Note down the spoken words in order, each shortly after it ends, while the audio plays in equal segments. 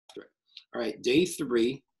All right, day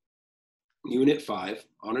 3, unit 5,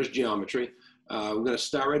 honors geometry. We're going to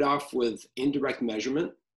start right off with indirect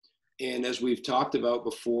measurement. And as we've talked about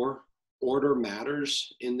before, order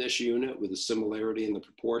matters in this unit with the similarity in the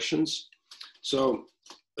proportions. So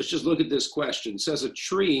let's just look at this question. It says a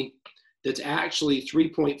tree that's actually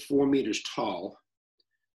 3.4 meters tall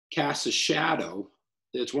casts a shadow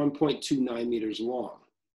that's 1.29 meters long.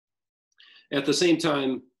 At the same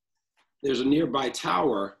time, there's a nearby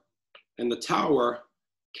tower, and the tower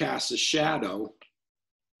casts a shadow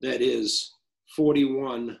that is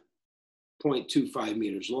 41.25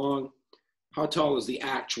 meters long. How tall is the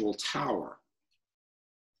actual tower?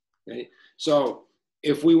 Okay, so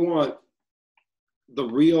if we want the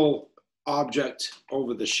real object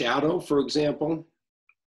over the shadow, for example,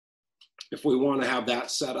 if we want to have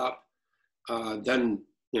that set up, then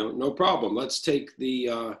no problem. Let's take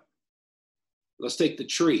the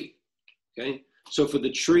tree. Okay, so for the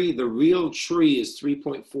tree, the real tree is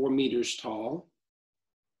 3.4 meters tall,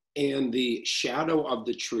 and the shadow of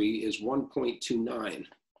the tree is 1.29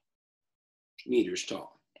 meters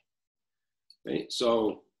tall. Okay,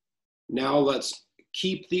 so now let's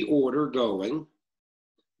keep the order going.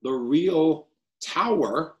 The real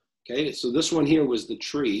tower, okay, so this one here was the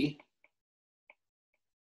tree.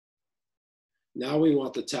 Now we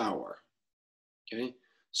want the tower, okay?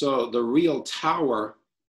 So the real tower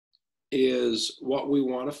is what we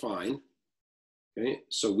want to find, okay?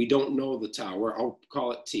 So we don't know the tower, I'll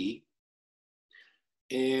call it T.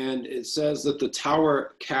 And it says that the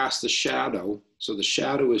tower casts a shadow, so the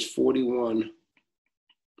shadow is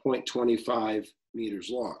 41.25 meters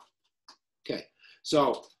long. Okay,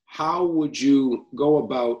 so how would you go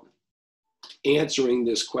about answering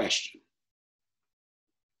this question?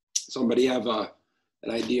 Somebody have an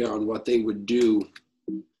idea on what they would do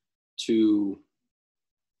to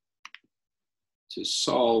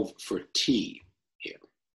solve for T here?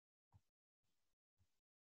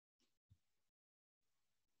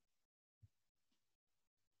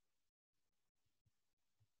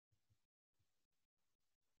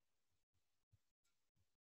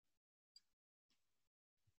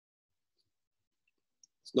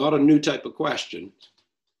 It's not a new type of question.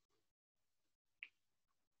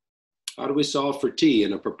 How do we solve for T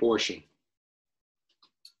in a proportion?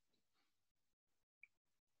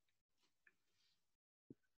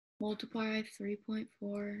 Multiply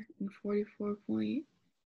 3.4 and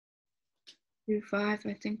 44.25.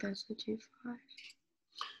 I think that's the 25.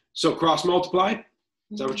 So cross multiply?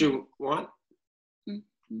 Is that what you want?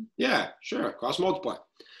 Mm-hmm. Yeah, sure, cross multiply.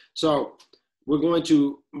 So we're going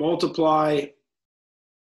to multiply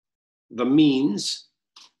the means,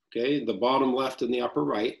 okay, the bottom left and the upper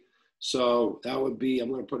right. So that would be, I'm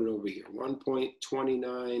going to put it over here,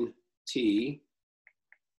 1.29 T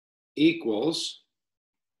equals,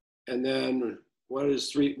 and then what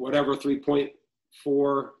is whatever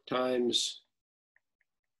 3.4 times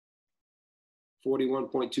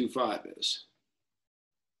 41.25 is.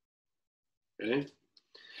 Okay,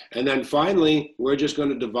 and then finally, we're just going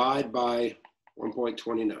to divide by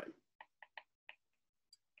 1.29.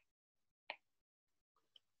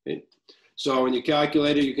 Okay. So in your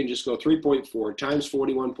calculator, you can just go 3.4 times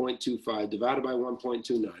 41.25 divided by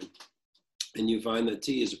 1.29, and you find that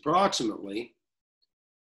T is approximately,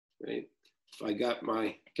 right? If I got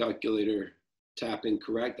my calculator tapping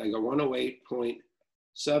correct, I got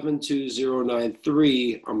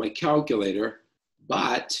 108.72093 on my calculator,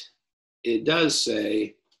 but it does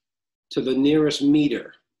say to the nearest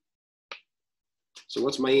meter. So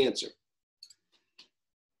what's my answer?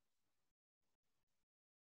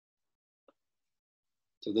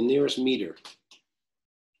 To the nearest meter.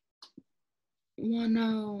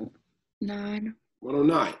 109.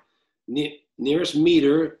 109. Nearest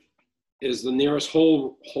meter is the nearest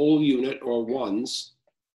whole unit or ones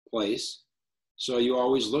place. So you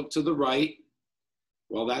always look to the right.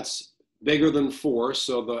 Well, that's bigger than 4,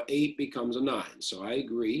 so the 8 becomes a 9. So I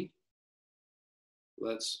agree.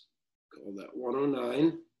 Let's call that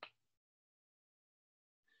 109.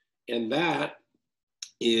 And that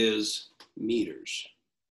is meters.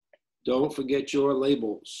 Don't forget your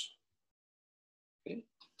labels. Okay.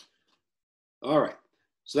 All right.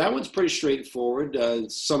 So that one's pretty straightforward.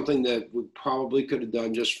 It's something that we probably could have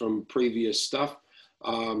done just from previous stuff.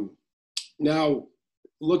 Now,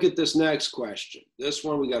 look at this next question. This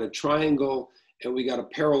one, we got a triangle and we got a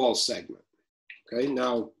parallel segment. Okay.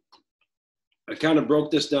 Now, I kind of broke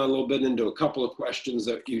this down a little bit into a couple of questions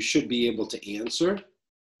that you should be able to answer.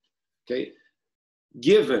 Okay.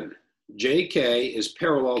 Given JK is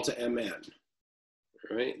parallel to MN,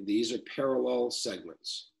 right? These are parallel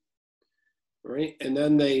segments, right? And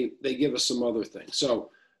then they give us some other things.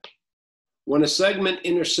 So when a segment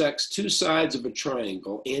intersects two sides of a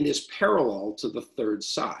triangle and is parallel to the third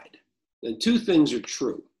side, then two things are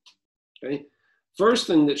true, okay? First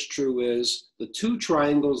thing that's true is the two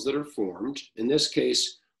triangles that are formed, in this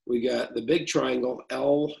case, we got the big triangle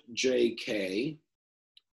LJK,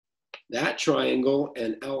 that triangle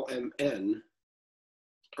and LMN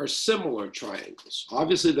are similar triangles.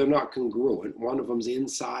 Obviously, they're not congruent. One of them's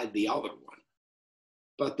inside the other one,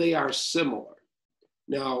 but they are similar.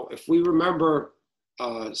 Now, if we remember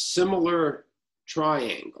similar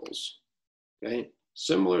triangles, okay,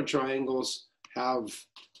 similar triangles have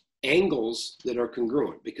angles that are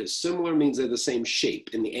congruent because similar means they're the same shape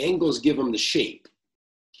and the angles give them the shape.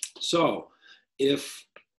 So if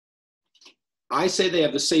I say they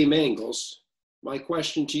have the same angles, my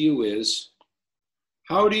question to you is,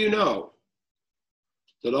 how do you know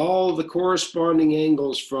that all the corresponding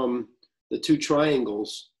angles from the two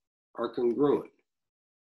triangles are congruent?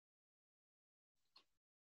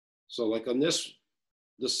 So like on this,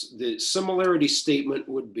 the similarity statement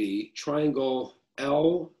would be triangle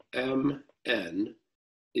LMN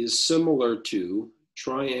is similar to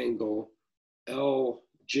triangle LJK.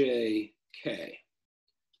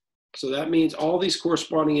 So that means all these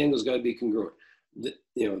corresponding angles got to be congruent.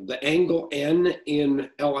 The angle N in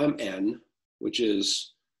LMN, which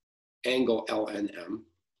is angle LNM,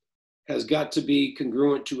 has got to be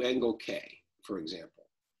congruent to angle K, for example.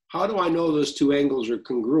 How do I know those two angles are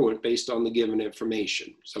congruent based on the given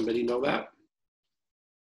information? Somebody know that?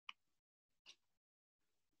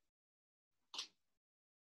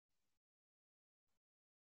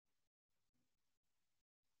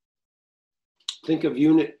 Think of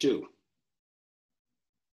unit 2.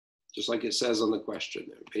 Just like it says on the question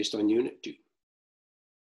there, based on unit 2.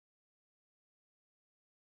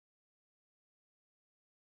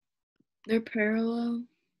 They're parallel.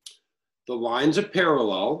 The lines are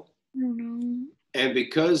parallel. I don't know. And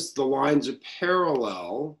because the lines are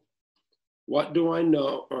parallel, what do I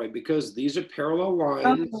know? All right, because these are parallel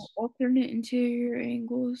lines. Alternate interior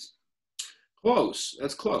angles. Close,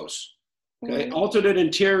 that's close. Okay, alternate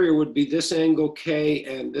interior would be this angle K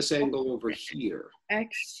and this angle over here.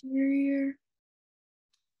 Exterior.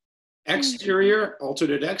 Exterior,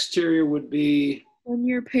 alternate exterior would be.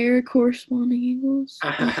 Linear pair corresponding angles.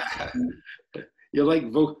 You're like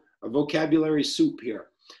a vocabulary soup here.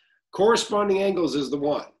 Corresponding angles is the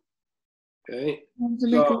one. Okay.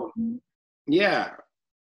 So, yeah.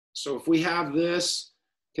 So if we have this,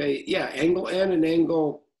 okay, yeah, angle N and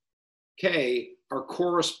angle K are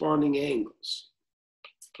corresponding angles.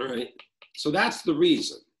 All right. So that's the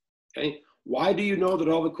reason. Okay. Why do you know that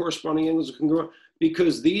all the corresponding angles are congruent?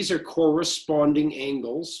 Because these are corresponding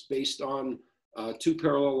angles based on two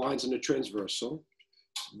parallel lines and a transversal.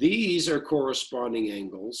 These are corresponding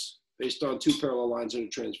angles based on two parallel lines and a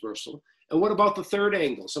transversal. And what about the third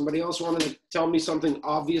angle? Somebody else wanted to tell me something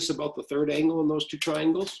obvious about the third angle in those two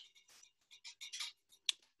triangles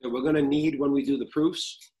that we're going to need when we do the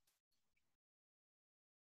proofs?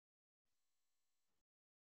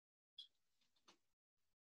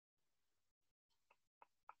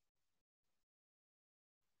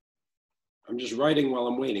 I'm just writing while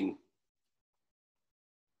I'm waiting.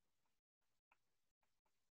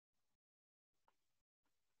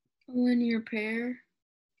 A linear pair.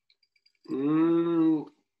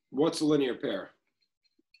 What's a linear pair?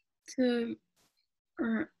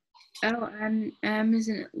 LNM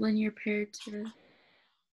isn't linear pair to.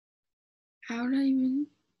 How would I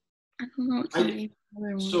don't know what to name the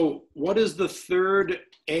other one. So what is the third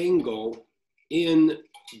angle in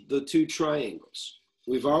the two triangles?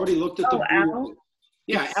 We've already looked at the L.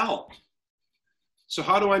 Yeah, L. So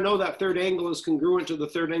how do I know that third angle is congruent to the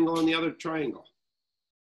third angle in the other triangle?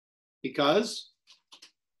 Because?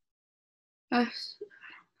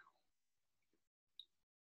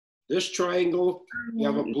 This triangle, you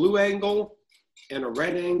have a blue angle and a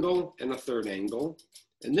red angle and a third angle.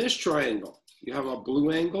 In this triangle, you have a blue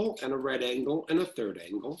angle and a red angle and a third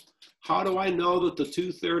angle. How do I know that the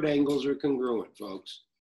two third angles are congruent, folks?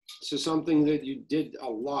 This is something that you did a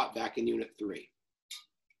lot back in Unit 3.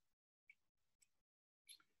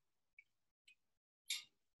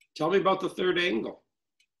 Tell me about the third angle.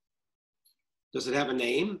 Does it have a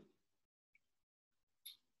name?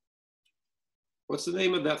 What's the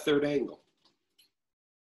name of that third angle?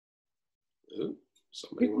 Ooh,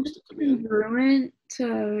 somebody wants to come in. Congruent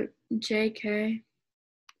to JK.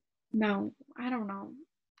 No, I don't know.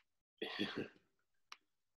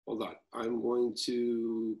 Hold on, I'm going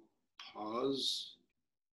to pause.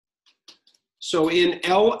 So in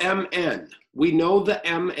LMN, we know the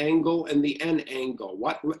M angle and the N angle.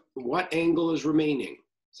 What angle is remaining?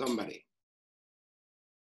 Somebody.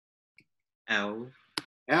 L.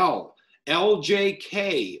 L.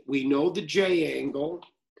 LJK. We know the J angle.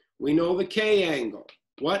 We know the K angle.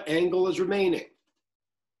 What angle is remaining?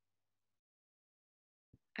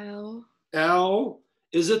 L. L.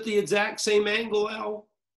 Is it the exact same angle, L?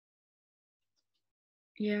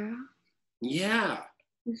 Yeah. Yeah.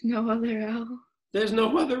 There's no other L. There's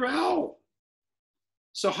no other L.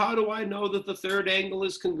 So how do I know that the third angle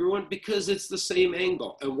is congruent? Because it's the same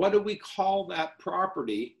angle. And what do we call that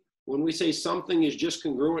property when we say something is just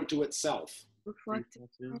congruent to itself? Reflective.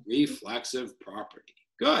 Reflexive property.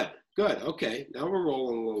 Good, good. Okay, now we're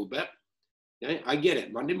rolling a little bit. Okay, I get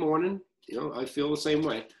it. Monday morning, I feel the same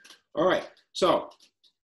way. All right, so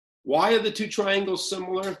why are the two triangles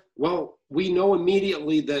similar? Well, we know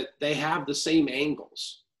immediately that they have the same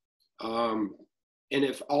angles. And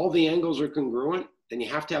if all the angles are congruent, then you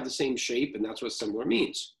have to have the same shape, and that's what similar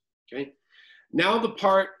means, okay? Now the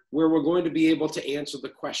part where we're going to be able to answer the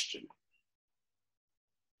question.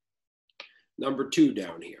 Number 2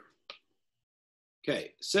 down here. Okay,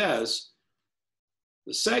 it says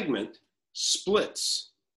the segment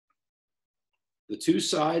splits the two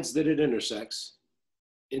sides that it intersects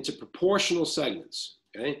into proportional segments,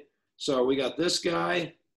 okay? So we got this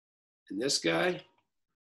guy and this guy,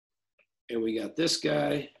 and we got this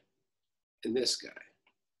guy and this guy.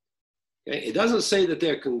 Okay, it doesn't say that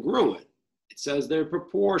they're congruent. It says they're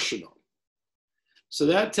proportional. So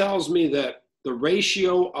that tells me that the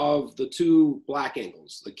ratio of the two black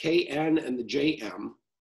angles, the KN and the JM,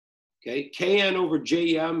 okay, KN over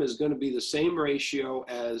JM is going to be the same ratio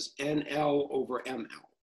as NL over ML.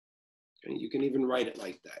 Okay, you can even write it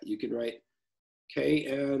like that. You can write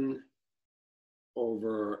KN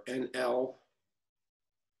over NL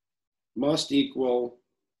must equal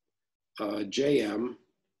JM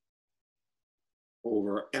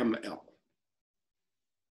over ML.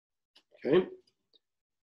 Okay.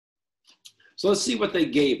 So let's see what they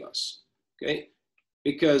gave us. Okay.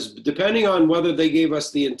 Because depending on whether they gave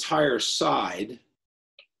us the entire side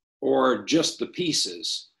or just the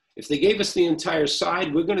pieces, if they gave us the entire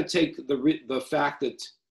side, we're going to take the fact that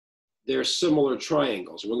they're similar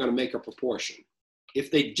triangles. We're going to make a proportion.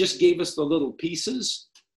 If they just gave us the little pieces,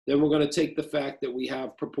 then we're going to take the fact that we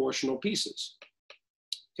have proportional pieces.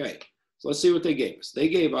 Okay, so let's see what they gave us. They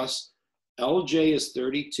gave us LJ is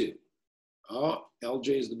 32. Oh,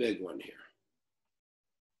 LJ is the big one here.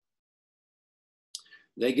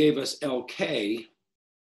 They gave us LK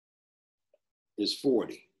is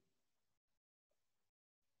 40.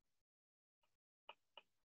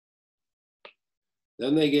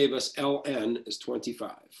 Then they gave us LN is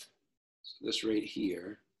 25. So this right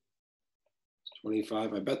here is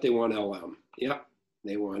 25. I bet they want LM. Yep,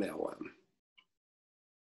 they want LM.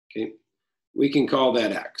 Okay, we can call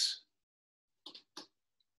that X.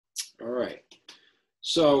 All right,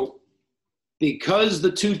 so because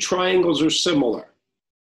the two triangles are similar,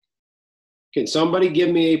 can somebody give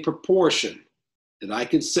me a proportion that I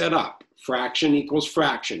could set up? Fraction equals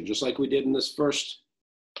fraction, just like we did in this first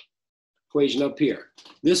equation up here.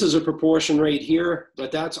 This is a proportion right here,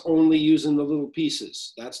 but that's only using the little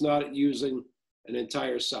pieces. That's not using an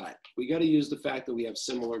entire side. We got to use the fact that we have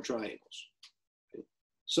similar triangles. Okay.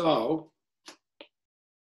 So,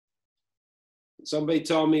 can somebody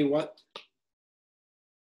tell me what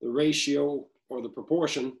the ratio or the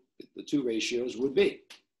proportion, the two ratios would be?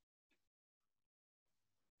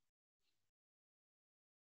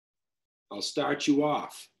 I'll start you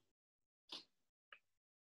off.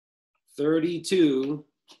 32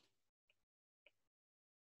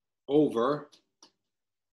 over,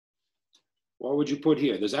 what would you put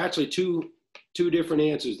here? There's actually two different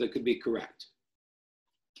answers that could be correct.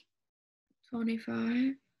 25.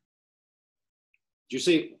 Did you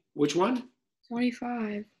say which one?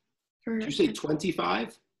 25. Did you say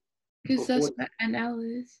 25? Because that's what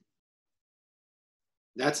NL is.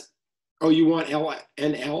 That's, oh, you want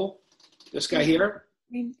NL? This guy here?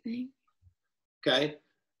 Same thing. Okay.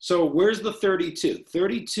 So where's the 32?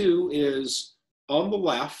 32 is on the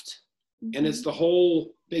left, and it's the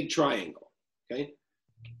whole big triangle, okay?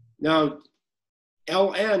 Now,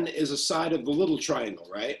 LN is a side of the little triangle,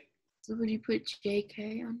 right? So would you put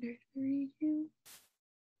JK under 32?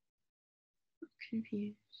 I'm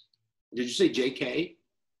confused. Did you say JK?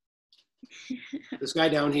 This guy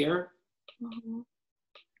down here?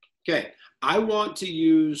 Okay, I want to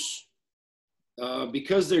use,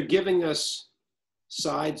 because they're giving us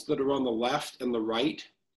sides that are on the left and the right,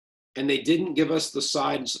 and they didn't give us the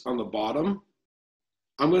sides on the bottom,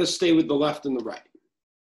 I'm going to stay with the left and the right,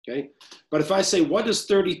 okay? But if I say, what does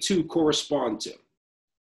 32 correspond to?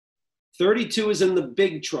 32 is in the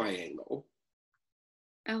big triangle.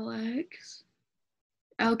 LX.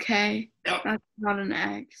 LK. L- That's not an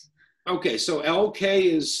X. okay, so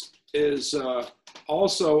LK is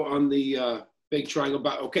also on the big triangle.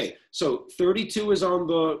 But okay, so 32 is on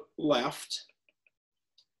the left,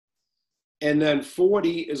 and then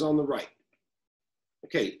 40 is on the right.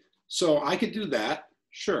 Okay, so I could do that.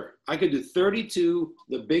 Sure, I could do 32,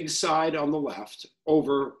 the big side on the left,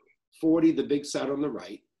 over 40, the big side on the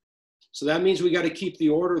right. So that means we got to keep the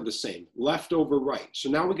order the same, left over right. So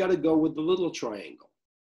now we got to go with the little triangle.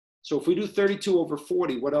 So if we do 32 over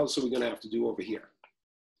 40, what else are we going to have to do over here?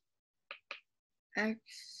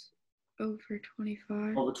 X over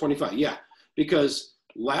 25. Over 25, yeah, because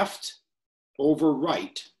left over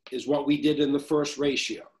right is what we did in the first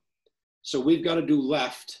ratio. So we've got to do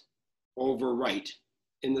left over right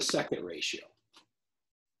in the second ratio.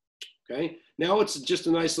 Okay, now it's just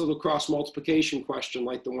a nice little cross multiplication question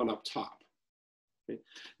like the one up top. Okay?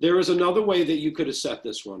 There is another way that you could have set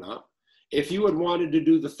this one up. If you had wanted to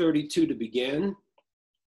do the 32 to begin,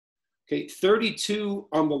 okay, 32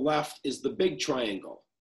 on the left is the big triangle.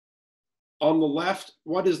 On the left,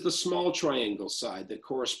 what is the small triangle side that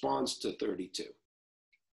corresponds to 32?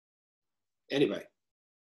 Anyway,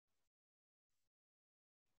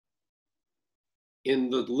 in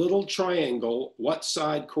the little triangle, what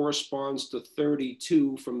side corresponds to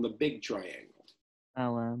 32 from the big triangle?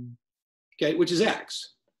 LM. Okay, which is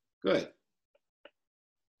X. Good.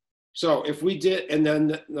 So if we did, and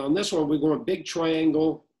then on this one, we're going big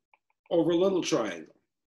triangle over little triangle.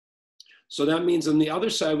 So that means on the other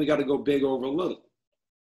side, we got to go big over little.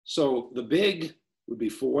 So the big would be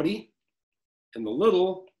 40, and the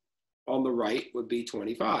little on the right would be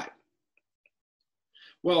 25.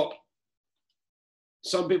 Well,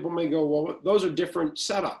 some people may go, well, those are different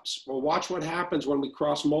setups. Well, watch what happens when we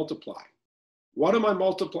cross multiply. What am I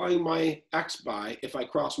multiplying my X by if I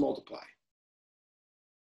cross multiply?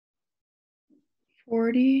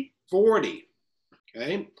 40. 40,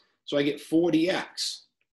 okay? So I get 40X.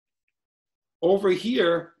 Over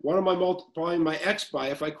here, what am I multiplying my X by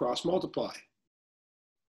if I cross multiply?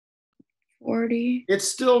 40. It's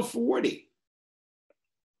still 40.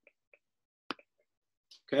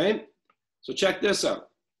 Okay, so check this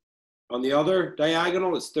out. On the other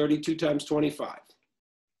diagonal, it's 32 times 25.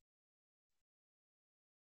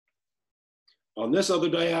 On this other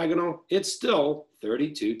diagonal, it's still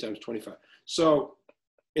 32 times 25. So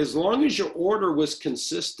as long as your order was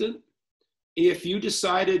consistent, if you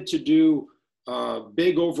decided to do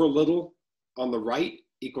big over little on the right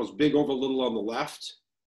equals big over little on the left,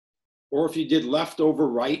 or if you did left over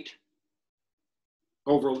right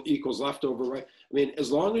over equals left over right, I mean,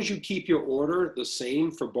 as long as you keep your order the same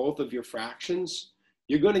for both of your fractions,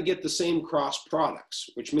 you're going to get the same cross products,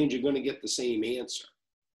 which means you're going to get the same answer.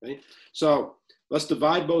 Okay? So let's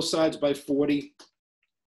divide both sides by 40.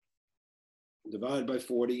 Divide by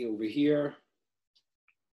 40 over here.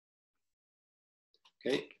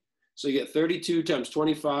 Okay, so you get 32 times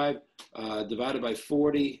 25 divided by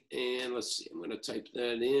 40. And let's see, I'm going to type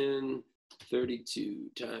that in. 32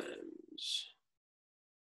 times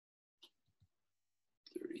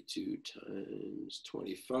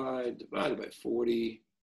 25 divided by 40.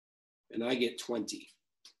 And I get 20.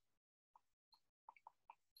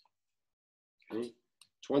 Okay,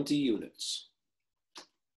 20 units.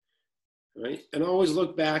 Right? And always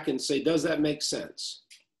look back and say, does that make sense?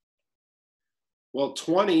 Well,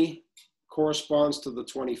 20 corresponds to the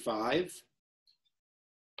 25,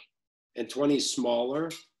 and 20 is smaller,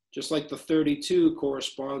 just like the 32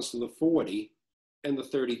 corresponds to the 40, and the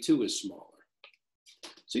 32 is smaller.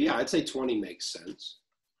 So yeah, I'd say 20 makes sense,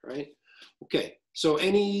 right? Okay, so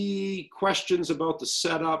any questions about the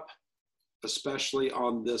setup, especially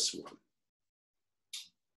on this one?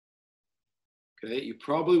 Okay, you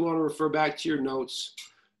probably want to refer back to your notes.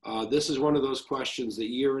 This is one of those questions that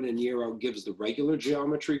year in and year out gives the regular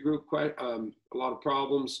geometry group quite a lot of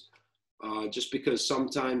problems, just because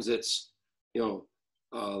sometimes it's, you know,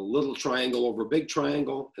 a little triangle over big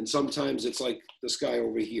triangle, and sometimes it's like this guy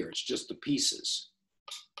over here. It's just the pieces,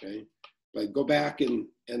 okay? But go back and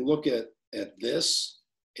look at this,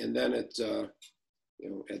 and then at, you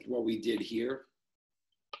know, at what we did here,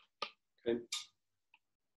 okay?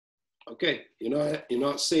 Okay, you're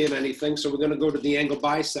not saying anything, so we're going to go to the angle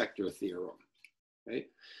bisector theorem. Okay,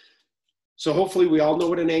 so hopefully we all know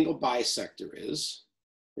what an angle bisector is.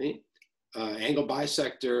 Okay? Angle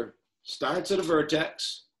bisector starts at a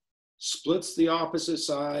vertex, splits the opposite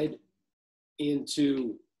side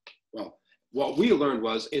into, well, what we learned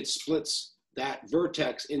was it splits that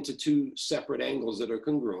vertex into two separate angles that are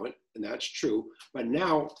congruent, and that's true. But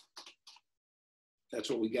now, that's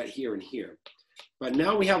what we got here and here. But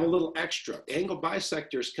now we have a little extra. Angle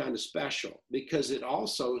bisector is kind of special because it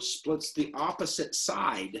also splits the opposite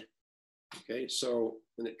side. Okay, so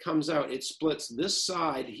when it comes out, it splits this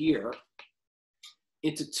side here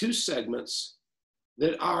into two segments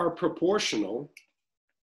that are proportional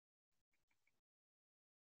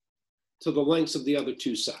to the lengths of the other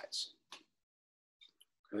two sides.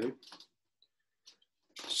 Okay,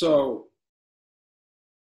 so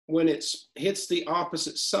when it hits the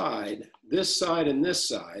opposite side, this side and this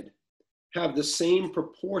side have the same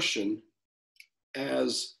proportion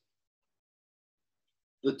as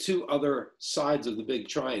the two other sides of the big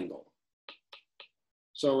triangle.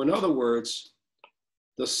 So in other words,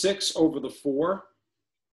 the 6 over the 4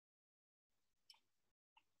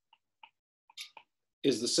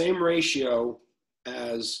 is the same ratio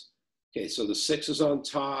as, okay, so the 6 is on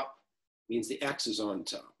top, means the x is on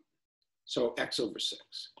top. So x over 6.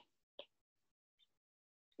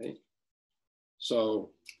 Okay,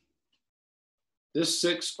 so this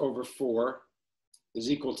 6 over 4 is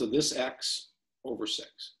equal to this x over 6.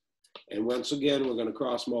 And once again, we're going to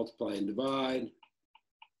cross multiply and divide.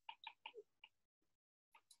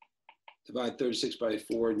 Divide 36 by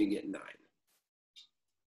 4 and you get 9.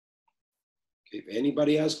 Okay, if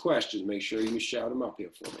anybody has questions, make sure you shout them up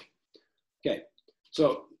here for me. Okay,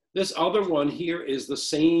 so this other one here is the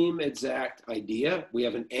same exact idea. We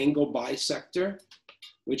have an angle bisector,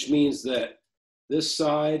 which means that this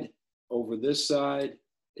side over this side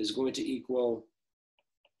is going to equal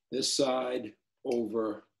this side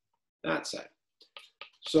over that side.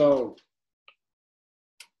 So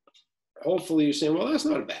hopefully you're saying, well, that's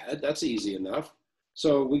not bad. That's easy enough.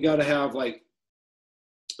 So we got to have like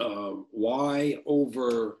y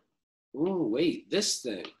over, oh, wait, this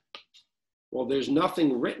thing. Well, there's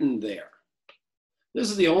nothing written there. This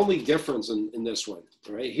is the only difference in this one,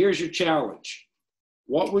 all right? Here's your challenge.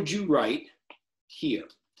 What would you write here?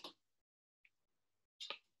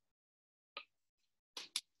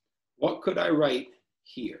 What could I write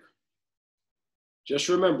here? Just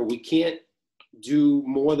remember, we can't do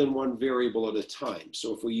more than one variable at a time.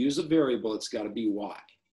 So if we use a variable, it's got to be y.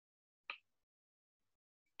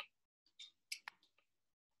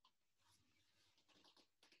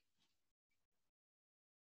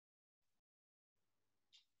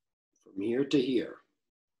 From here to here.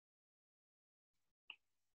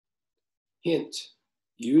 Hint,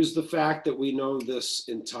 use the fact that we know this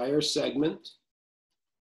entire segment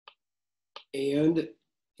and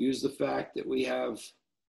use the fact that we have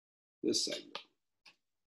this segment.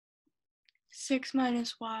 6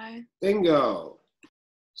 minus y. Bingo.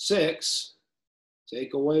 6,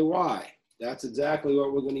 take away y. That's exactly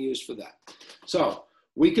what we're going to use for that. So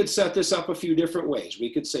we could set this up a few different ways.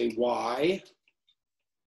 We could say y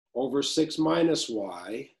over 6 minus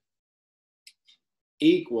y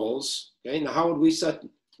equals, okay, now how would we set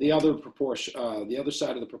the other proportion, the other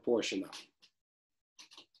side of the proportion up?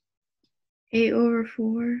 8 over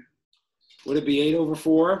 4. Would it be 8 over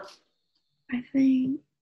 4? I think.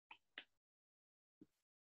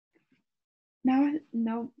 Now,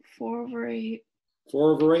 no, 4 over 8.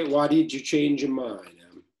 4 over 8, why did you change your mind,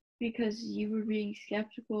 Em? Because you were being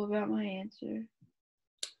skeptical about my answer.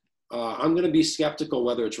 I'm going to be skeptical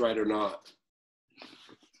whether it's right or not.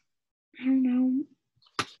 I don't know.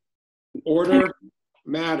 Order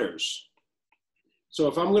matters. So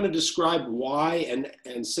if I'm going to describe y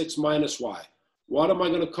and 6 minus y, what am I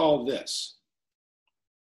going to call this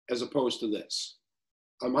as opposed to this?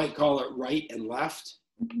 I might call it right and left.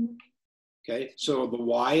 Mm-hmm. Okay, so the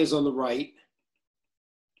y is on the right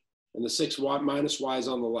and the 6 minus y is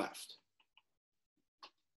on the left.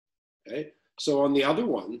 Okay, so on the other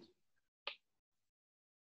one,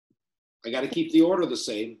 I got to keep the order the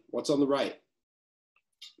same. What's on the right?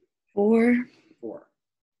 4. 4.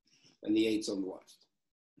 And the 8's on the left.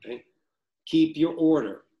 Okay? Keep your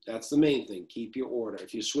order. That's the main thing. Keep your order.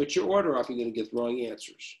 If you switch your order up, you're going to get the wrong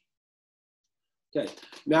answers. Okay.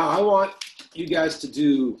 Now I want you guys to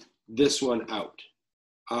do this one out.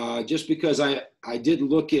 Just because I did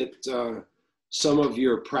look at some of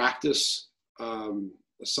your practice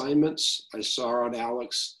assignments. I saw on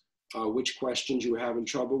Alex which questions you were having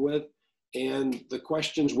trouble with. And the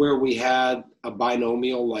questions where we had a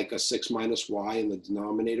binomial like a 6 minus y in the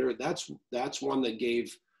denominator, that's one that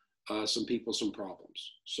gave some people some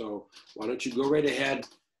problems. So why don't you go right ahead,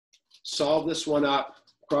 solve this one up,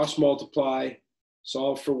 cross multiply,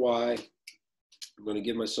 solve for y. I'm going to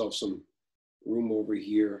give myself some room over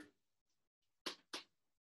here.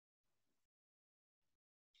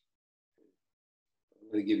 I'm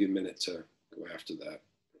going to give you a minute to go after that.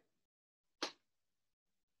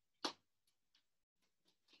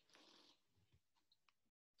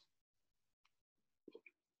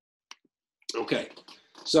 Okay,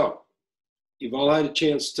 so you've all had a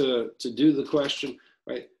chance to do the question,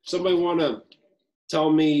 right? Somebody want to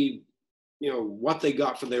tell me, what they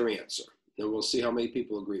got for their answer, and we'll see how many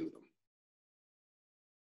people agree with them.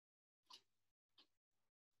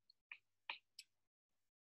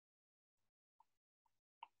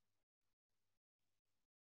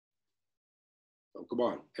 Oh, come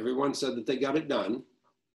on, everyone said that they got it done.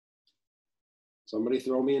 Somebody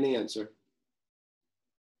throw me an answer.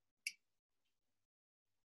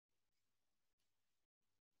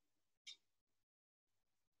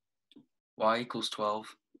 Y equals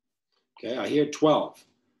 12. Okay, I hear 12.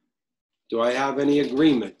 Do I have any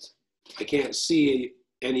agreement? I can't see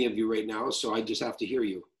any of you right now, so I just have to hear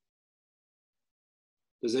you.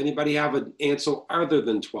 Does anybody have an answer other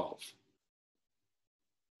than 12?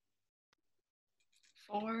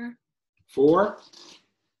 4. 4?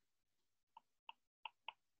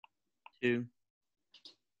 2.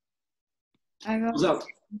 I got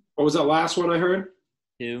What was that last one I heard?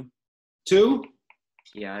 2. 2?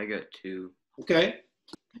 Yeah, I got 2. Okay.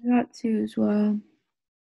 I got 2 as well.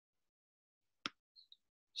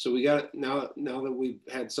 So we got, now that we've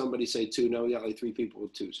had somebody say 2, now we got like 3 people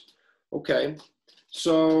with 2s. Okay.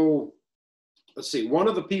 So let's see. One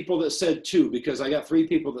of the people that said 2, because I got 3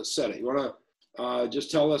 people that said it. You want to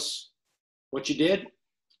just tell us what you did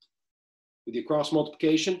with your cross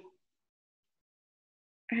multiplication?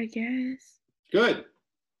 I guess. Good.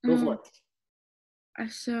 Go for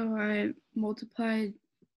it. So I multiplied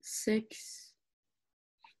 6.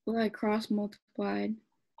 Well, I cross multiplied.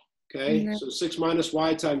 Okay. So 6 minus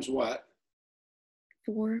y times what?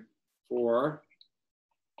 4 4.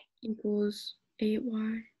 equals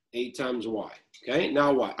 8y. 8 times y. Okay.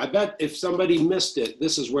 Now what? I bet if somebody missed it,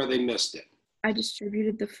 this is where they missed it. I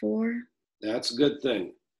distributed the 4. That's a good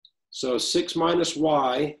thing. So 6 minus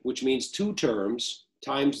y, which means 2 terms,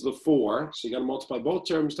 times the 4. So you got to multiply both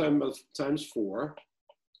terms times 4.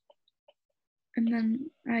 And then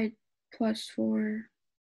I plus 4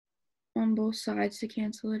 on both sides to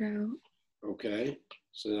cancel it out. Okay.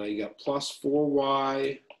 So now you got plus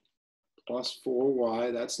 4y, plus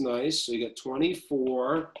 4y. That's nice. So you got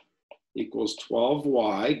 24 equals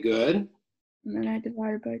 12y. Good. And then I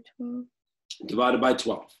divided by 12. Divided by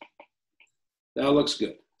 12. That looks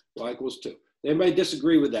good. Y equals 2. Anybody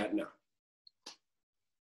disagree with that now?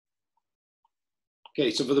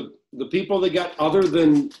 Okay, so for the people that got other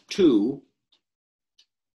than 2,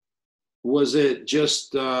 was it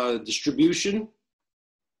just distribution?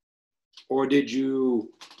 Or did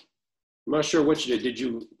you, I'm not sure what you did. Did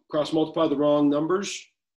you cross multiply the wrong numbers?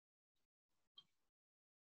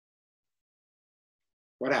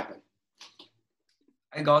 What happened?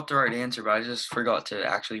 I got the right answer, but I just forgot to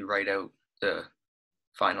actually write out the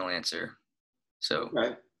final answer. So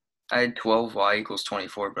Right. I had 12y equals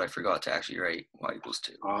 24, but I forgot to actually write y equals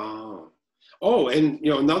 2. Oh, and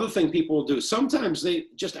another thing people will do, sometimes they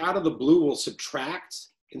just out of the blue will subtract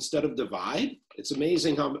instead of divide. It's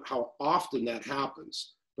amazing how often that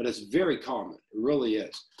happens, but it's very common. It really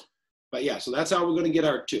is. But yeah, so that's how we're going to get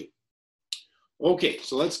our 2. Okay,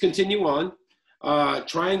 so let's continue on.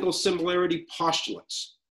 Triangle similarity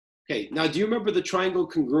postulates. Okay, now do you remember the triangle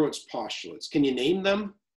congruence postulates? Can you name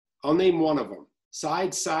them? I'll name one of them.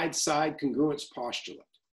 Side, side, side congruence postulate.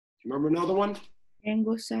 Do you remember another one?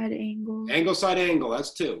 Angle, side, angle. Angle, side, angle.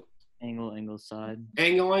 That's 2. Angle, angle, side.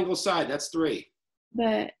 Angle, angle, side. That's 3.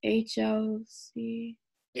 But HLC.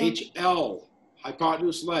 HL,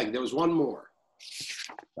 hypotenuse, leg. There was one more.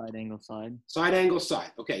 Side, angle, side. Side, angle,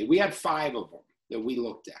 side. Okay, we had 5 of them that we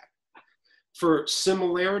looked at. For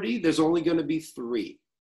similarity, there's only going to be 3.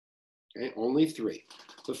 Okay, only 3.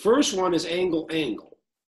 The first one is angle, angle.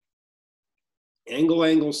 Angle,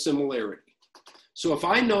 angle, similarity. So if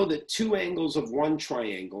I know that 2 angles of one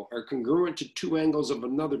triangle are congruent to 2 angles of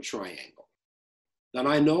another triangle, then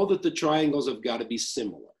I know that the triangles have got to be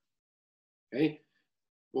similar. Okay?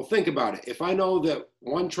 Well, think about it. If I know that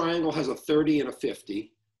one triangle has a 30 and a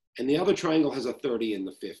 50, and the other triangle has a 30 and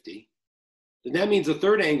the 50, then that means the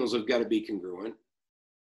third angles have got to be congruent.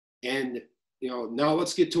 And now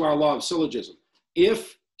let's get to our law of syllogism.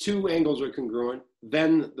 If 2 angles are congruent,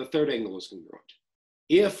 then the third angle is congruent.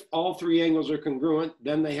 If all 3 angles are congruent,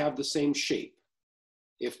 then they have the same shape.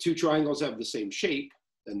 If 2 triangles have the same shape,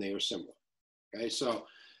 then they are similar. Okay, so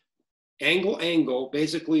angle, angle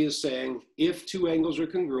basically is saying if 2 angles are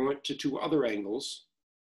congruent to 2 other angles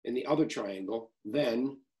in the other triangle,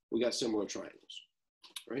 then we got similar triangles,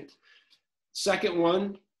 right? Second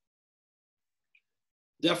one,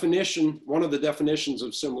 definition, one of the definitions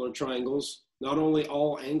of similar triangles, not only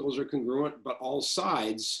all angles are congruent, but all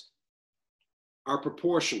sides are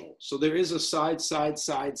proportional. So there is a side, side,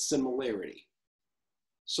 side similarity.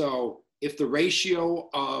 So if the ratio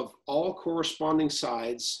of all corresponding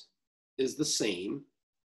sides is the same,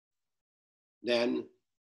 then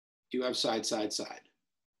you have side, side, side.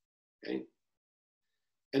 Okay.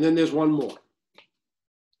 And then there's one more.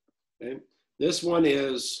 Okay. This one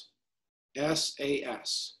is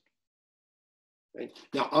SAS. Okay.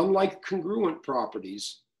 Now, unlike congruent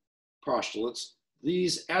properties, postulates,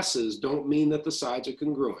 these S's don't mean that the sides are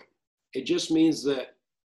congruent. It just means that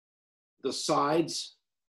the sides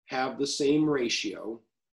have the same ratio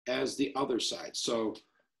as the other sides. So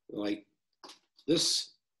like this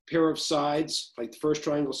pair of sides, like the first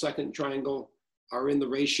triangle, second triangle, are in the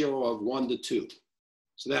ratio of 1 to 2.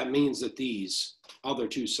 So that means that these other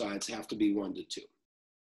two sides have to be 1 to 2.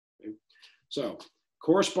 Okay? So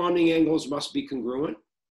corresponding angles must be congruent.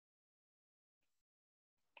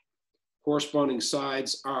 Corresponding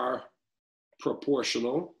sides are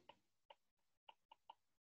proportional.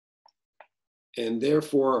 And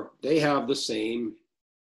therefore, they have the same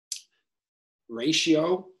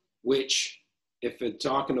ratio, which, if we're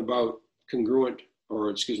talking about congruent,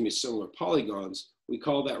 or excuse me, similar polygons, we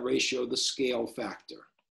call that ratio the scale factor.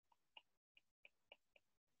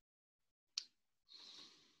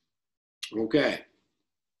 Okay.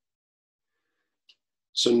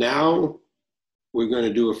 So now we're going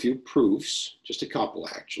to do a few proofs, just a couple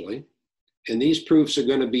actually. And these proofs are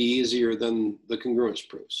going to be easier than the congruence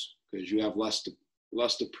proofs because you have less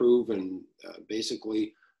to prove, and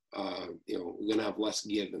basically, we're going to have less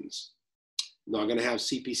givens. I'm not going to have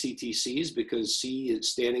CPCTCs because C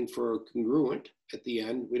is standing for congruent at the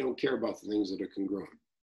end. We don't care about the things that are congruent.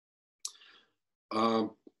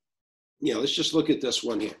 Let's just look at this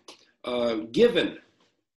one here. Given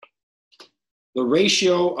the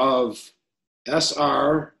ratio of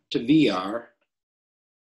SR to VR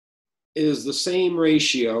is the same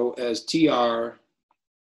ratio as TR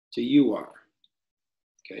to UR.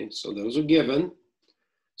 Okay, so those are given.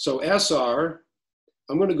 So SR,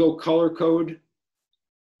 I'm going to go color code.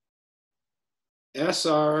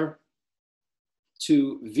 SR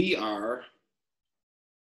to VR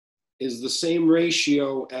is the same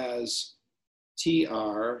ratio as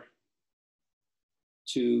TR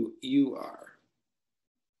to UR.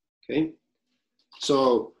 Okay,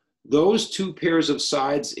 so those two pairs of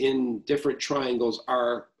sides in different triangles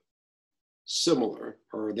are similar,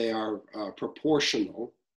 or they are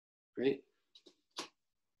proportional, right?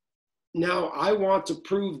 Now I want to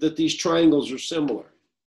prove that these triangles are similar.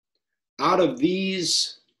 Out of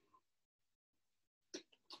these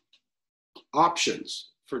options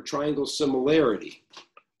for triangle similarity,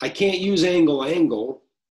 I can't use angle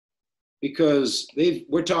because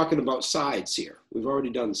we're talking about sides here. We've already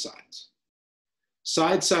done sides.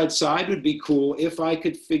 Side, side, side would be cool if I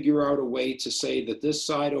could figure out a way to say that this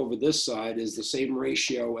side over this side is the same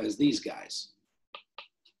ratio as these guys.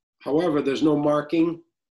 However, there's no marking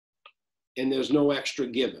and there's no extra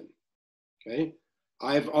given, okay?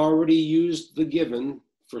 I've already used the given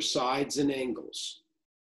for sides and angles.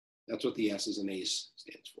 That's what the S's and A's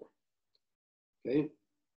stands for, okay?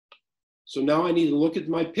 So now I need to look at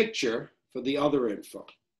my picture for the other info.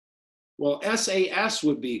 Well, SAS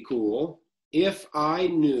would be cool if I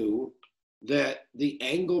knew that the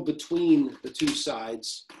angle between the two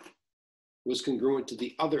sides was congruent to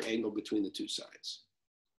the other angle between the two sides.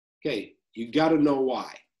 Okay, you got to know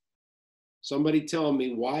why. Somebody tell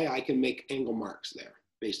me why I can make angle marks there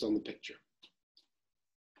based on the picture.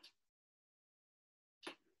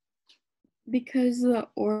 Because the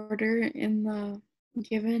order in the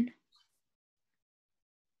given.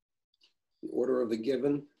 The order of the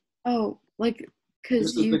given? Oh, like,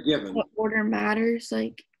 because This is the given. what order matters,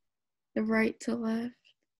 like the right to left.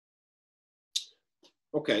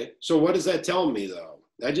 Okay, so what does that tell me though?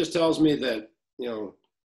 That just tells me that,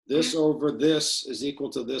 this over this is equal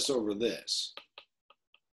to this over this.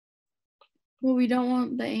 Well, we don't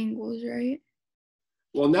want the angles, right?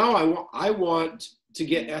 Well, now I want to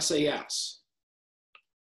get SAS.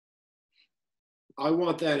 I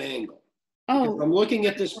want that angle. Oh, I'm looking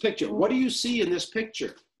at this picture. What do you see in this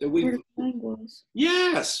picture? vertical angles.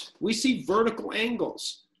 Yes, we see vertical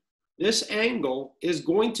angles. This angle is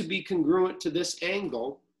going to be congruent to this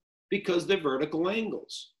angle because they're vertical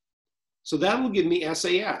angles. So that will give me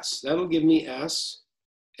SAS. That'll give me SAS,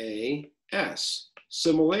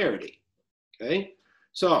 similarity, okay?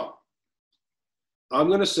 So I'm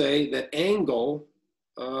gonna say that angle,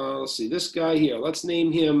 let's see, this guy here, let's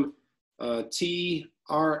name him TRS.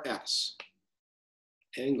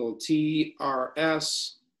 Angle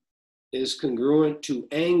TRS is congruent to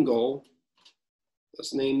angle,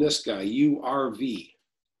 let's name this guy URV.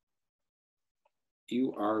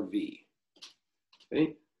 URV.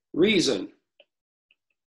 Okay? Reason,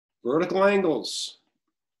 vertical angles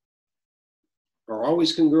are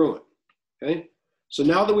always congruent. Okay? So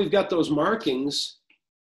now that we've got those markings,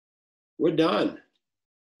 we're done.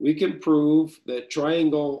 We can prove that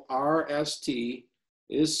triangle RST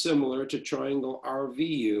is similar to triangle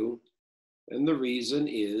RVU, and the reason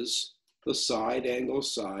is the side angle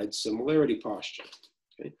side similarity postulate.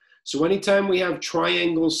 Okay? So anytime we have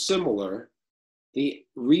triangles similar, the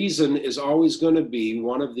reason is always going to be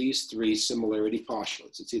one of these three similarity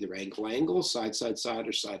postulates. It's either angle angle, side side side,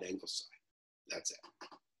 or side angle side. That's it.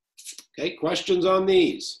 Okay, questions on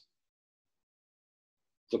these?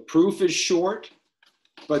 The proof is short,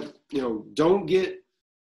 but don't get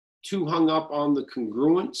too hung up on the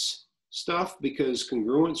congruence stuff, because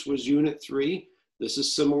congruence was unit 3. This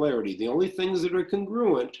is similarity. The only things that are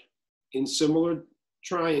congruent in similar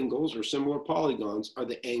triangles or similar polygons are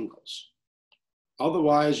the angles.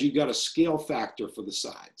 Otherwise, you've got a scale factor for the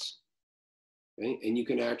sides. Okay? And you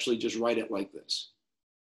can actually just write it like this.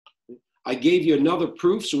 I gave you another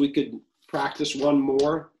proof so we could practice one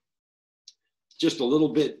more, just a little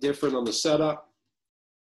bit different on the setup.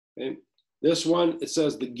 Okay? This one, it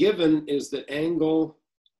says the given is that angle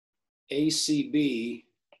ACB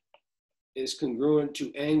is congruent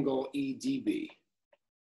to angle EDB.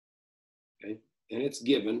 Okay? And it's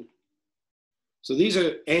given. So these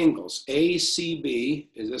are angles. ACB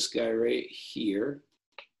is this guy right here.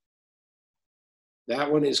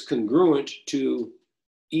 That one is congruent to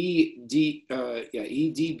EDB,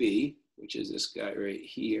 which is this guy right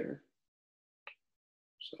here.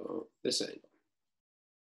 So this angle.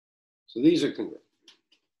 So these are congruent.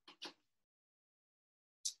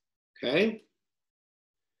 Okay.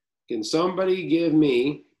 Can somebody give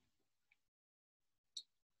me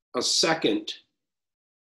a second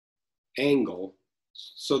angle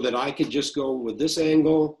so that I could just go with this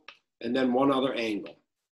angle and then one other angle?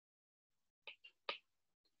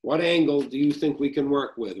 What angle do you think we can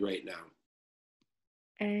work with right now?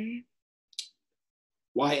 A.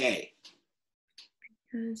 Why A?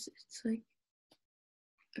 Because it's like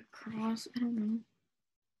across, I don't know.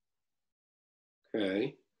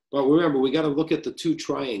 Okay. But remember, we got to look at the two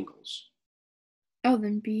triangles. Oh,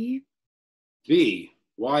 then B. B.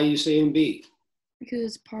 Why are you saying B? Because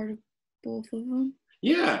it's part of both of them.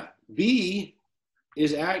 Yeah, B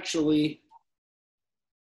is actually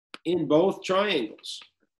in both triangles.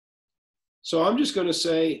 So I'm just going to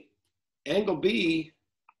say angle B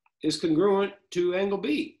is congruent to angle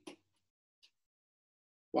B.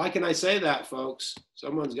 Why can I say that, folks?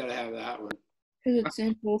 Someone's got to have that one. Because it's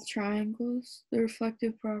in both triangles, the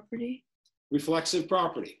reflective property. Reflexive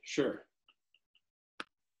property, sure.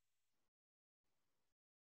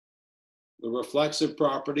 The reflexive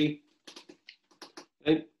property.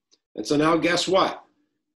 Okay. And so now guess what?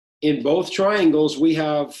 In both triangles, we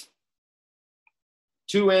have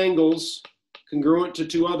two angles congruent to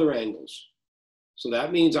two other angles. So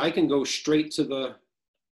that means I can go straight to the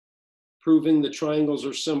proving the triangles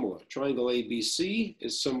are similar. Triangle ABC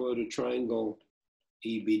is similar to triangle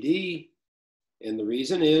EBD, and the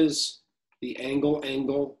reason is the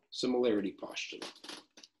angle-angle similarity postulate.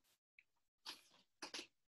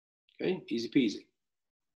 Okay, easy peasy.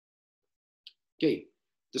 Okay,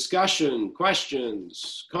 discussion,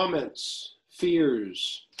 questions, comments,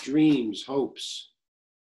 fears, dreams, hopes,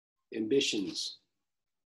 ambitions.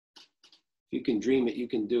 If you can dream it, you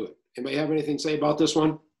can do it. Anybody have anything to say about this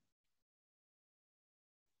one?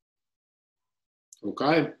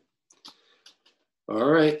 Okay. All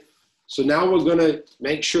right. So now we're going to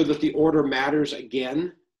make sure that the order matters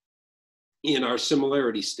again in our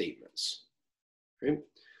similarity statements. Okay.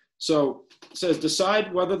 So it says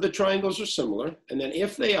decide whether the triangles are similar, and then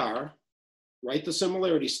if they are, write the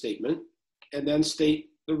similarity statement and then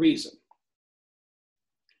state the reason.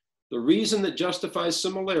 The reason that justifies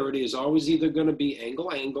similarity is always either going to be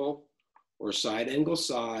angle-angle or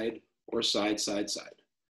side-angle-side or side-side-side.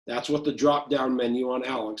 That's what the drop-down menu on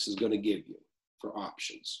ALEKS is going to give you for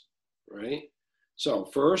options, right? So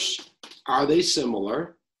first, are they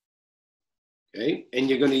similar? Okay, and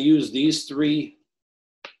you're going to use these three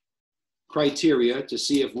criteria to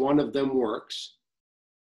see if one of them works.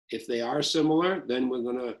 If they are similar, then we're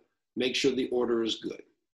going to make sure the order is good.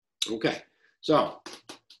 Okay, so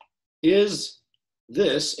is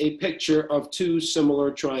this a picture of two similar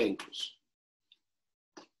triangles?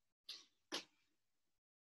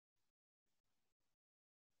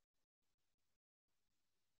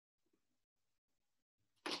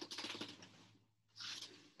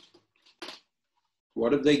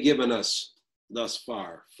 What have they given us thus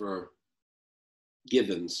far for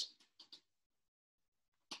givens?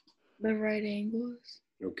 The right angles.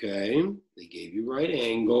 Okay, they gave you right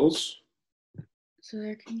angles. So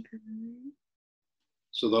they're congruent.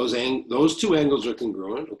 So those two angles are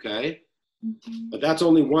congruent, okay? Mm-hmm. But that's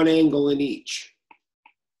only one angle in each.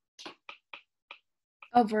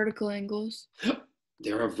 Oh, vertical angles.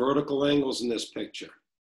 There are vertical angles in this picture.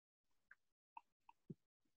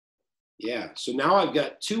 Yeah, so now I've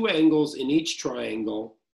got two angles in each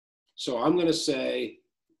triangle. So I'm going to say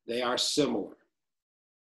they are similar.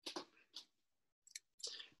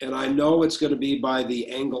 And I know it's going to be by the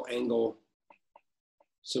angle-angle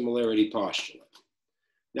similarity postulate.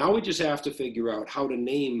 Now we just have to figure out how to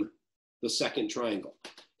name the second triangle.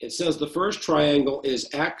 It says the first triangle is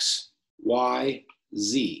X, Y,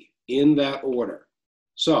 Z, in that order.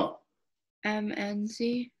 So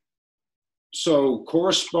MNZ. So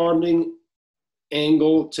corresponding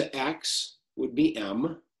angle to X would be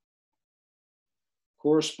M.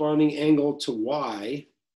 Corresponding angle to Y,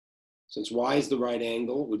 since Y is the right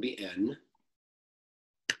angle, would be N.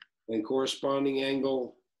 And corresponding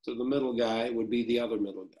angle to the middle guy would be the other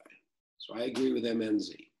middle guy. So I agree with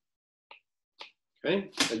MNZ. Okay,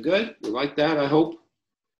 is that good? You like that, I hope?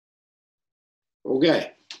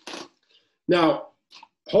 Okay. Now,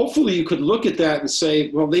 hopefully you could look at that and say,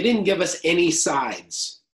 well, they didn't give us any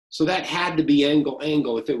sides. So that had to be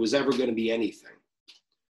angle-angle if it was ever going to be anything.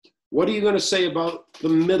 What are you going to say about the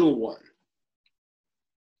middle one?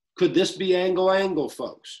 Could this be angle-angle,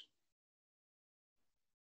 folks?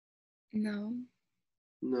 No.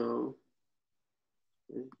 No.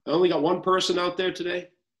 I only got one person out there today.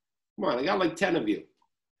 Come on, I got like 10 of you.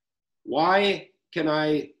 Why can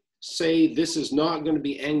I say this is not going to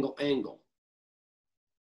be angle-angle?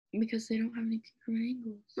 Because they don't have any congruent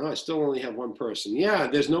angles. No, I still only have one person. Yeah,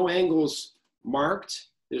 there's no angles marked.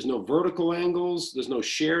 There's no vertical angles. There's no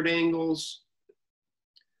shared angles.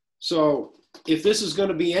 So if this is going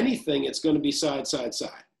to be anything, it's going to be side, side,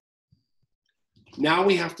 side. Now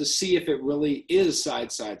we have to see if it really is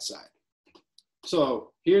side, side, side.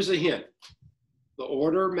 So here's a hint. The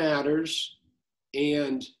order matters,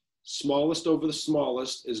 and smallest over the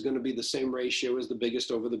smallest is going to be the same ratio as the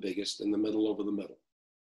biggest over the biggest and the middle over the middle.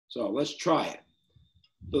 So let's try it.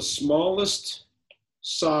 The smallest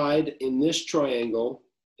side in this triangle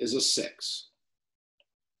is a 6.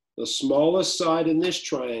 The smallest side in this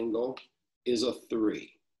triangle is a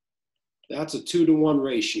 3. That's a 2-to-1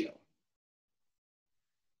 ratio.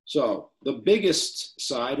 So the biggest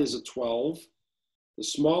side is a 12. The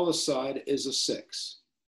smallest side is a 6.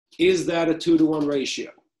 Is that a 2-to-1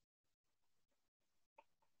 ratio?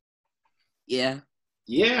 Yeah.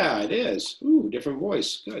 Yeah, it is. Ooh, different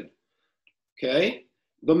voice. Good. Okay.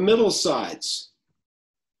 The middle sides,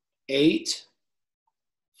 8,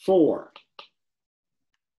 4.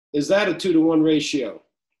 Is that a 2-to-1 ratio?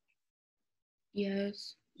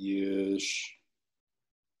 Yes. Yes.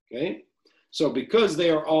 Okay. So because they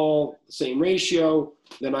are all the same ratio,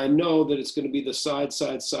 then I know that it's going to be the side,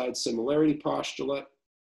 side, side similarity postulate.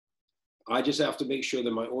 I just have to make sure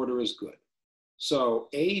that my order is good. So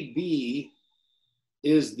AB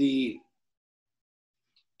is the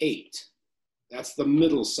 8. That's the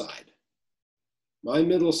middle side. My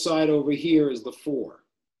middle side over here is the 4.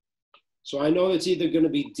 So I know it's either going to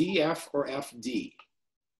be DF or FD.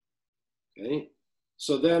 Okay.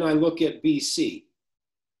 So then I look at BC.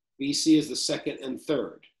 BC is the second and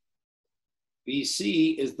third.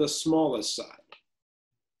 BC is the smallest side.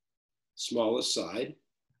 Smallest side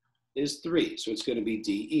is 3, so it's going to be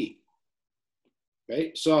DE.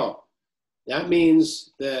 Okay, so that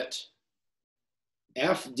means that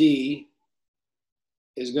FD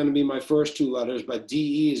is going to be my first 2 letters, but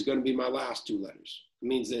DE is going to be my last 2 letters. It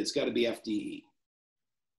means that it's got to be FDE.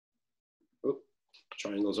 Oh,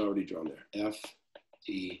 triangle's already drawn there.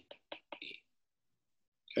 FDE.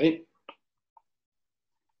 Okay.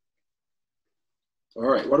 All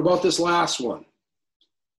right, what about this last one?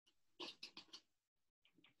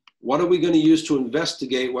 What are we going to use to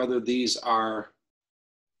investigate whether these are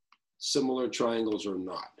similar triangles or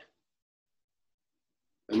not?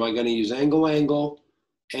 Am I going to use angle, angle,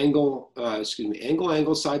 angle, angle,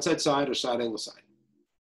 angle, side, side, side, or side, angle, side?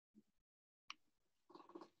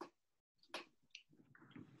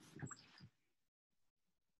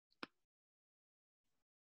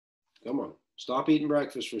 Come on, stop eating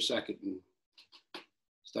breakfast for a second and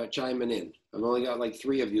start chiming in. I've only got like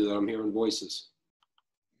 3 of you that I'm hearing voices.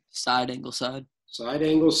 Side, angle, side. Side,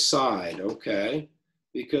 angle, side, okay.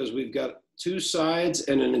 Because we've got 2 sides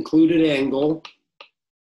and an included angle.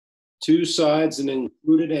 2 sides and an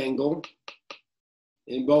included angle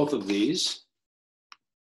in both of these.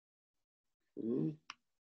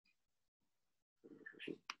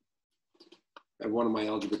 I have one of my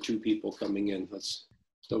Algebra 2 people coming in.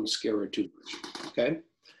 Don't scare her too much, okay?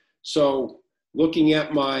 So looking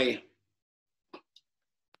at my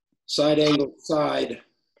side angle side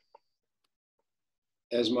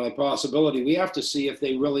as my possibility, we have to see if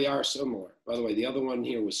they really are similar. By the way, the other one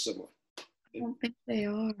here was similar. I don't think they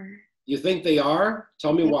are. You think they are?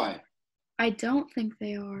 Tell me why. I don't think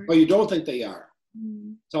they are. Oh, you don't think they are?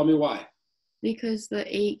 Mm, Tell me why. because the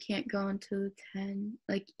 8 can't go into the 10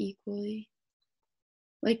 like equally.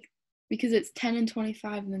 Like because it's 10 and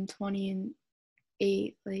 25 and then 20 and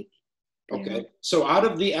 8 like. Okay, so out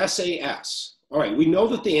of the SAS, all right, we know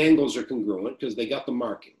that the angles are congruent because they got the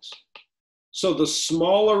markings. So the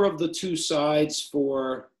smaller of the two sides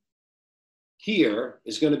for here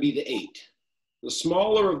is going to be the 8. The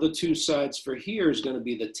smaller of the two sides for here is going to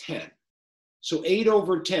be the 10. So 8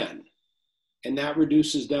 over 10, and that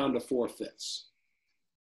reduces down to 4/5.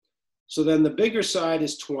 So then the bigger side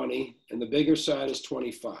is 20, and the bigger side is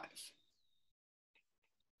 25.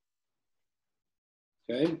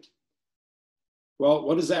 Okay. Well,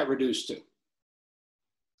 what does that reduce to?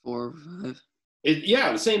 4, 5.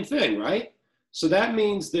 Yeah, the same thing, right? So that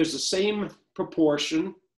means there's the same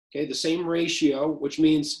proportion, okay, the same ratio, which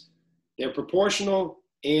means they're proportional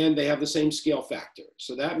and they have the same scale factor.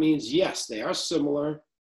 So that means, yes, they are similar,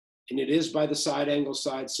 and it is by the side angle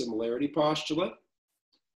side similarity postulate.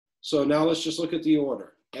 So now let's just look at the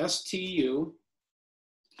order. STU,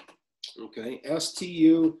 okay,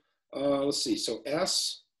 STU, let's see, so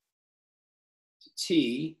S to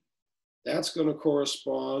T, that's going to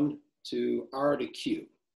correspond to R to Q,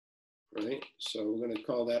 right? So we're going to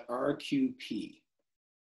call that RQP.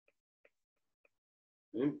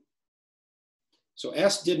 Okay. So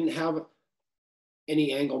S didn't have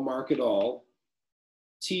any angle mark at all.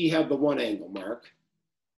 T had the one angle mark,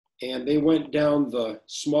 and they went down the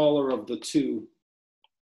smaller of the two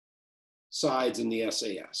sides in the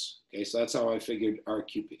SAS. Okay, so that's how I figured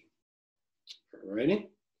RQP. All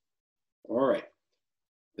righty? All right.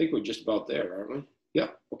 I think we're just about there, aren't we? Yeah,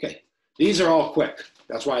 okay. These are all quick.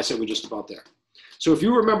 That's why I said we're just about there. So if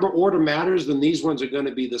you remember order matters, then these ones are going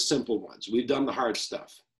to be the simple ones. We've done the hard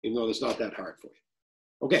stuff, even though it's not that hard for you.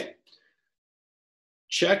 Okay.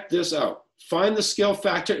 Check this out. Find the scale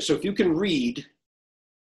factor. So if you can read,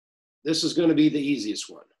 this is going to be the easiest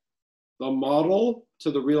one. The model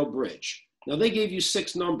to the real bridge. Now they gave you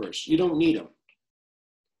 6 numbers. You don't need them.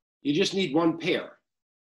 You just need one pair.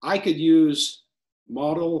 I could use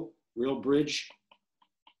model real bridge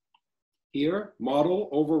here. Model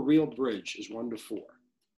over real bridge is 1 to 4.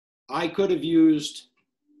 I could have used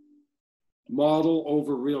model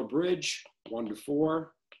over real bridge, 1 to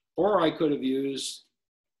 4, or I could have used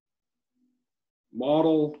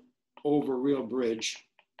model over real bridge,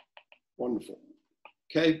 1 to 4.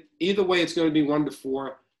 Okay, either way, it's going to be 1 to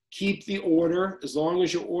 4. Keep the order. As long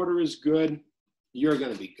as your order is good, you're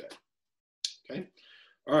going to be good. Okay,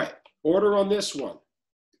 all right, order on this one.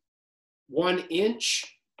 1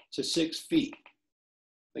 inch to 6 feet.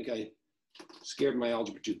 I think I scared my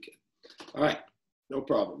Algebra 2 kid. All right, no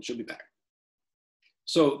problem, she'll be back.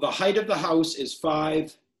 So the height of the house is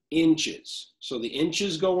 5 inches. So the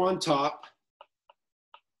inches go on top.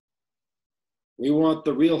 We want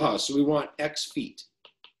the real house, so we want X feet.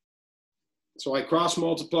 So I cross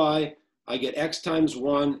multiply, I get X times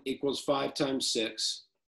 1 equals 5 times 6.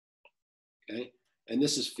 Okay, and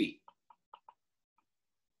this is feet.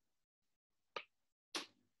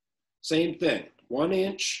 Same thing, 1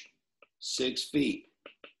 inch, 6 feet.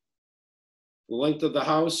 The length of the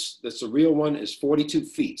house, that's the real one, is 42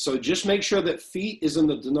 feet. So just make sure that feet is in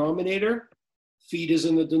the denominator, feet is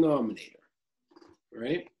in the denominator,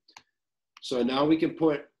 right? So now we can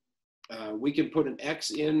put an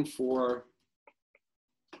X in for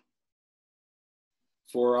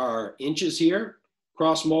our inches here.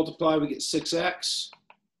 Cross multiply, we get 6X.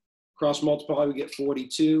 Cross multiply, we get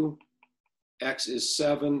 42. X is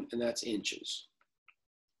 7, and that's inches.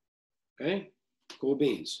 Okay, cool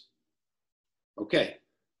beans. Okay,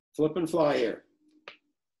 flip and fly here.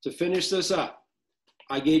 To finish this up,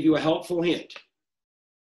 I gave you a helpful hint.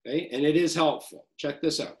 Okay, and it is helpful. Check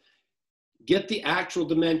this out. Get the actual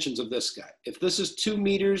dimensions of this guy. If this is 2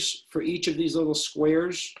 meters for each of these little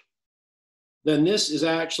squares, then this is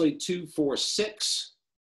actually 246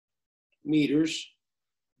 meters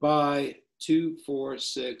by 2, 4,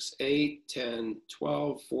 6, 8, 10,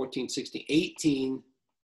 12, 14, 16, 18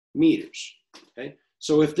 meters, okay?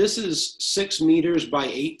 So if this is 6 meters by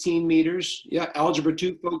 18 meters, yeah, Algebra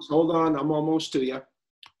 2 folks, hold on, I'm almost to you,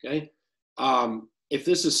 okay? If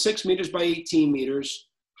this is 6 meters by 18 meters,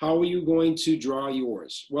 how are you going to draw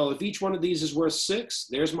yours? Well, if each one of these is worth 6,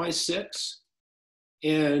 there's my 6.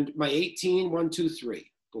 And my 18, 1, 2,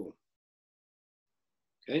 3, boom.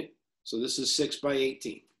 Okay, so this is 6 by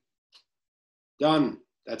 18. Done.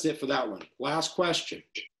 That's it for that one. Last question.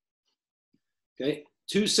 Okay,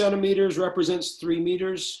 2 centimeters represents 3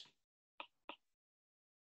 meters.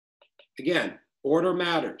 Again, order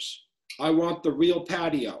matters. I want the real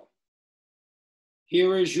patio.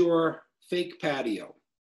 Here is your fake patio,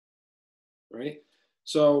 right?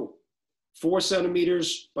 So 4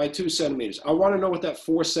 centimeters by 2 centimeters. I want to know what that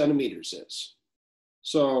 4 centimeters is.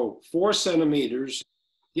 So 4 centimeters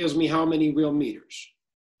gives me how many real meters?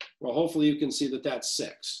 Well, hopefully you can see that that's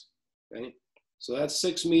 6, okay? So that's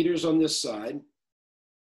 6 meters on this side.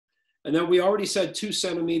 And then we already said 2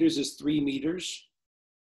 centimeters is 3 meters.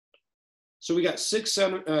 So we got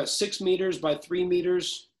 6 meters by 3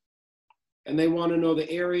 meters. And they want to know the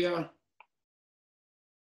area.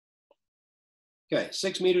 Okay,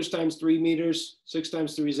 6 meters times 3 meters. 6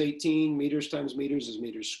 times 3 is 18. Meters times meters is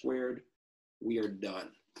meters squared. We are done.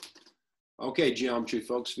 Okay, geometry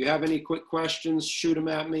folks, if you have any quick questions, shoot them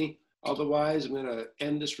at me. Otherwise, I'm going to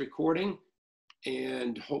end this recording,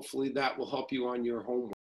 and hopefully that will help you on your homework.